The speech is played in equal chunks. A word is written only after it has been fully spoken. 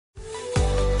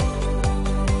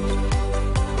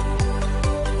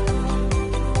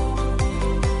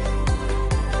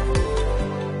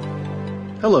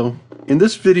Hello. In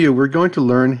this video, we're going to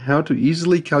learn how to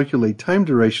easily calculate time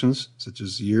durations, such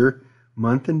as year,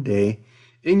 month, and day,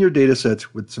 in your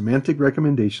datasets with semantic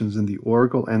recommendations in the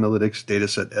Oracle Analytics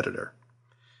Dataset Editor.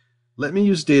 Let me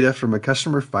use data from a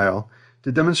customer file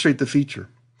to demonstrate the feature.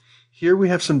 Here we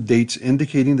have some dates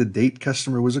indicating the date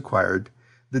customer was acquired,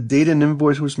 the date an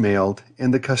invoice was mailed,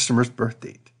 and the customer's birth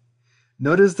date.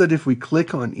 Notice that if we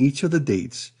click on each of the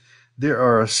dates, there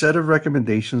are a set of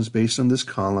recommendations based on this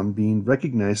column being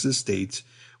recognized as dates,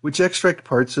 which extract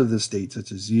parts of this date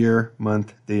such as year,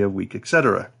 month, day of week,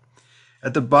 etc.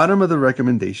 At the bottom of the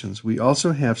recommendations, we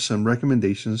also have some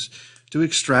recommendations to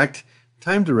extract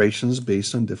time durations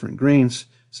based on different grains,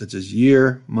 such as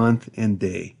year, month, and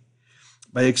day.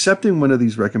 By accepting one of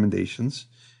these recommendations,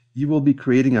 you will be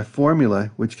creating a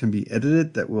formula which can be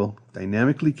edited that will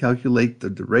dynamically calculate the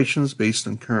durations based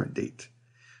on current date.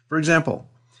 For example,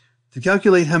 to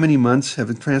calculate how many months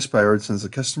have transpired since the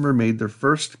customer made their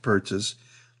first purchase,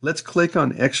 let's click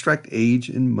on Extract Age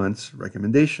in Months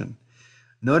recommendation.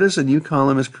 Notice a new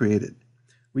column is created.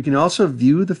 We can also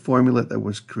view the formula that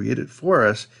was created for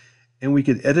us, and we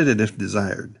could edit it if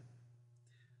desired.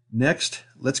 Next,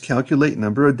 let's calculate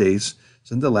number of days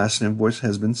since the last invoice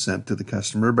has been sent to the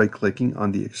customer by clicking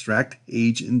on the Extract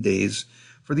Age in Days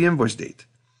for the invoice date.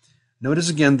 Notice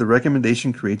again the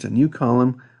recommendation creates a new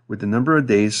column with the number of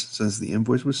days since the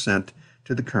invoice was sent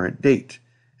to the current date,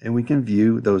 and we can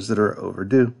view those that are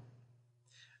overdue.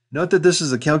 Note that this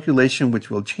is a calculation which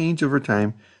will change over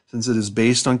time since it is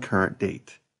based on current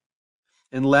date.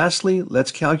 And lastly,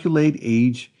 let's calculate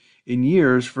age in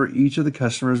years for each of the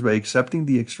customers by accepting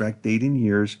the extract date in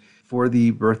years for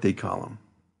the birthday column.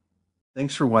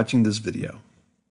 Thanks for watching this video.